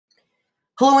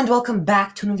Hello and welcome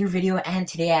back to another video, and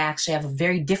today I actually have a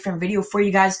very different video for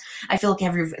you guys. I feel like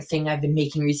everything I've been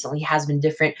making recently has been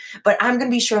different, but I'm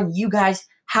going to be showing you guys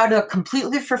how to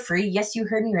completely for free, yes, you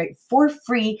heard me right, for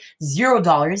free,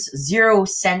 $0, 0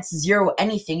 cents, zero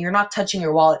anything, you're not touching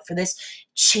your wallet for this,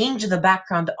 change the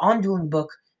background on DuelingBook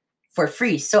for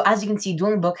free. So as you can see,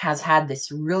 DuelingBook has had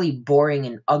this really boring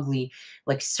and ugly,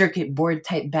 like circuit board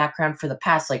type background for the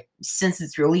past, like since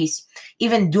its release.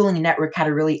 Even Dueling Network had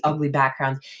a really ugly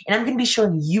background, and I'm going to be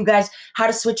showing you guys how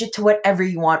to switch it to whatever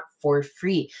you want for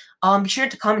free. Be sure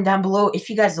to comment down below if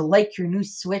you guys like your new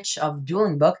switch of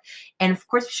DuelingBook, and of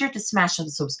course be sure to smash the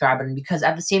subscribe button, because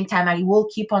at the same time I will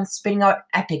keep on spitting out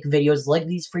epic videos like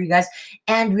these for you guys,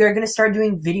 and we are going to start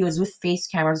doing videos with face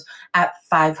cameras at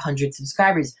 500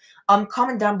 subscribers.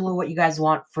 Comment down below what you guys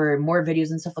want for more videos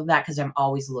and stuff like that, because I'm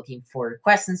always looking for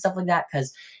requests and stuff like that,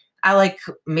 because I like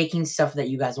making stuff that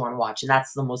you guys want to watch, and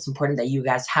that's the most important, that you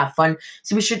guys have fun.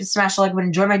 So be sure to smash the like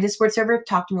button, join my Discord server,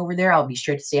 talk to me over there. I'll be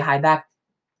sure to say hi back,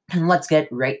 and let's get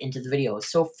right into the video.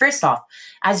 So first off,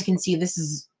 as you can see, this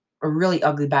is a really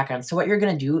ugly background. So what you're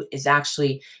going to do is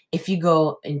actually, if you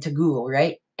go into Google,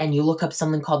 right, and you look up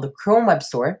something called the Chrome Web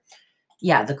Store,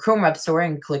 the Chrome Web Store,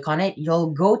 and click on it, you'll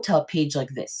go to a page like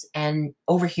this. And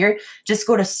over here, just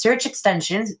go to search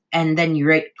extensions, and then you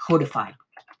write Codify.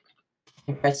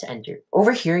 And press enter.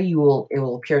 Over here, it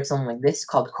will appear something like this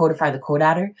called Codify the Code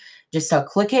Adder. Just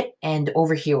click it, and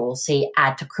over here it will say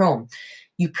Add to Chrome.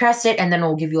 You press it, and then it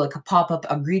will give you like a pop-up,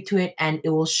 agree to it, and it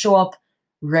will show up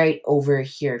right over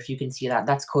here. If you can see that,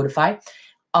 that's Codify.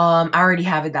 I already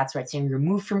have it. That's why it's saying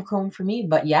remove from Chrome for me.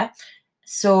 But yeah.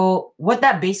 So what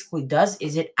that basically does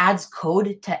is it adds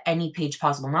code to any page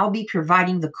possible. And I'll be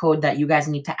providing the code that you guys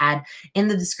need to add in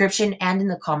the description and in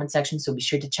the comment section, so be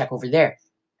sure to check over there.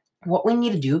 What we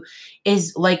need to do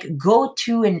is like go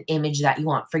to an image that you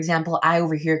want. For example, I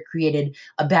over here created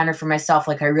a banner for myself.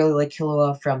 Like I really like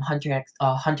Killua from Hunter x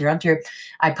Hunter.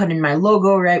 I put in my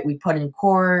logo, right? We put in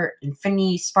Core,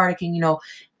 Infinity, Spartaking, you know.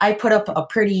 I put up a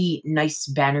pretty nice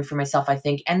banner for myself, I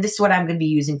think. And this is what I'm going to be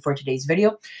using for today's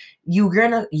video. You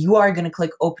are gonna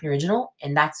click Open Original,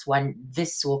 and that's when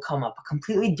this will come up, a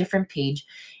completely different page.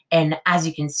 And as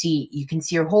you can see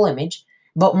your whole image.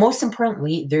 But most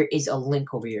importantly, there is a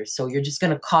link over here. So you're just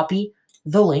going to copy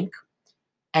the link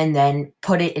and then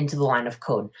put it into the line of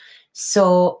code.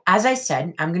 So as I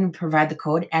said, I'm going to provide the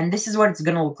code, and this is what it's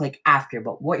going to look like after.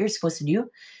 But what you're supposed to do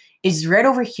is right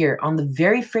over here on the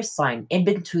very first line, in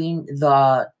between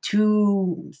the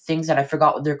two things that I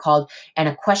forgot what they're called and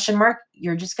a question mark,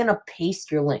 you're just going to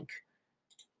paste your link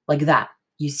like that.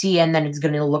 You see, and then it's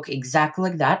going to look exactly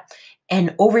like that.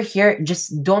 And over here,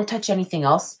 just don't touch anything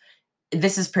else.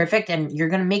 This is perfect, and you're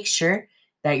going to make sure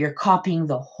that you're copying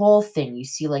the whole thing. You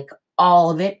see, like,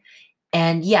 all of it.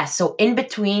 And yeah, so in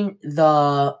between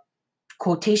the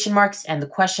quotation marks and the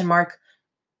question mark,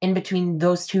 in between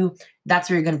those two, that's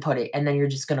where you're going to put it. And then you're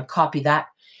just going to copy that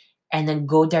and then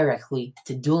go directly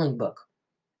to DuelingBook.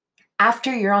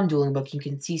 After you're on DuelingBook, you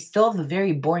can see still the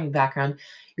very boring background.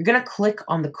 You're going to click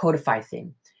on the Codify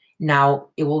thing. Now,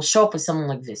 it will show up with something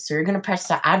like this. So you're going to press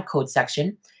the Add Code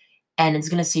section, and it's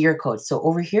going to see your code. So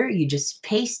over here, you just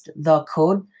paste the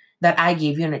code that I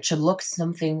gave you, and it should look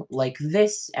something like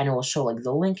this, and it will show like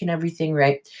the link and everything,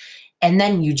 right? And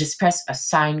then you just press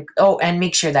assign. Oh, and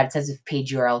make sure that it says if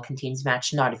page URL contains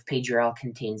match, not if page URL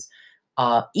contains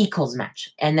equals match.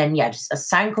 And then, yeah, just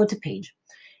assign code to page.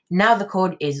 Now the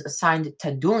code is assigned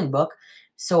to DuelingBook.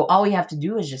 So all we have to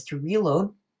do is just to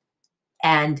reload,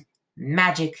 and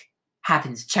magic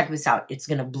happens. Check this out. It's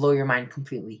going to blow your mind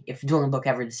completely if DuelingBook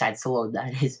ever decides to load,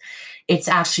 that is. It's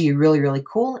actually really, really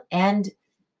cool. And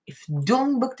if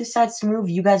DuelingBook decides to move,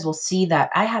 you guys will see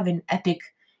that I have an epic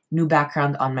new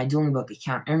background on my DuelingBook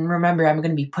account. And remember, I'm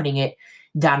going to be putting it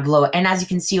down below. And as you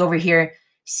can see over here,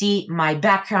 see, my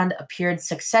background appeared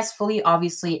successfully.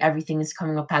 Obviously, everything is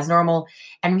coming up as normal.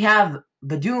 And we have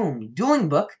Badoom,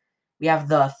 DuelingBook. We have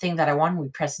the thing that I want. We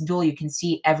press dual. You can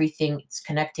see everything. It's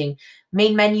connecting.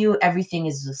 Main menu, everything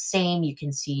is the same. You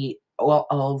can see all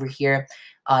over here.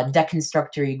 Deck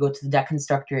constructor, you go to the deck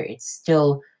constructor. It's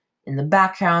still in the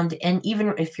background. And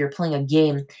even if you're playing a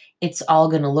game, it's all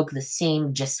going to look the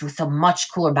same, just with a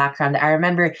much cooler background. I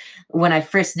remember when I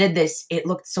first did this, it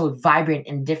looked so vibrant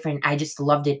and different. I just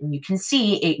loved it. And you can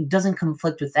see it doesn't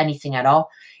conflict with anything at all.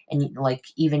 And like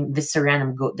even this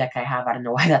random goat deck I have, I don't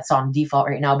know why that's on default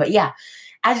right now. But yeah,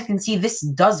 as you can see, this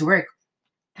does work.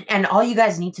 And all you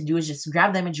guys need to do is just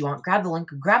grab the image you want, grab the link,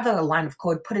 grab the line of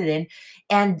code, put it in,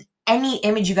 and any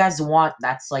image you guys want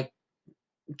that's like,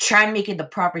 try and make it the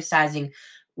proper sizing.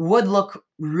 would look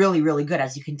really, really good.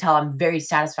 As you can tell, I'm very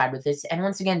satisfied with this. And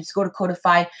once again, just go to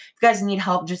Codify. If you guys need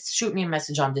help, just shoot me a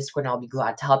message on Discord and I'll be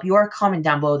glad to help you, or comment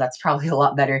down below. That's probably a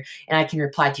lot better and I can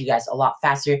reply to you guys a lot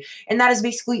faster. And that is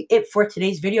basically it for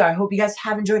today's video. I hope you guys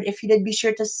have enjoyed. If you did, be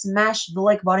sure to smash the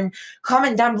like button.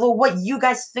 Comment down below what you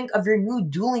guys think of your new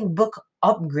Dueling Book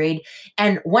upgrade.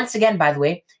 And once again, by the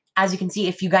way, as you can see,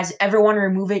 if you guys ever want to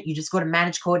remove it, you just go to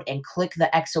manage code and click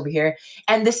the X over here.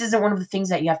 And this isn't one of the things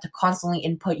that you have to constantly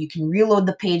input. You can reload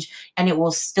the page and it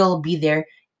will still be there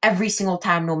every single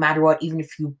time, no matter what. Even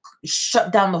if you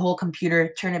shut down the whole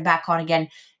computer, turn it back on again,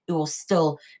 it will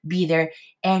still be there.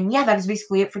 And yeah, that is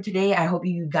basically it for today. I hope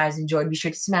you guys enjoyed. Be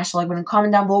sure to smash the like button,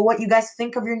 comment down below what you guys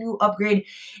think of your new upgrade.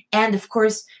 And of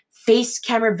course, face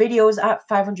camera videos at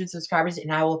 500 subscribers.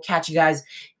 And I will catch you guys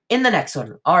in the next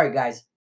one. All right, guys.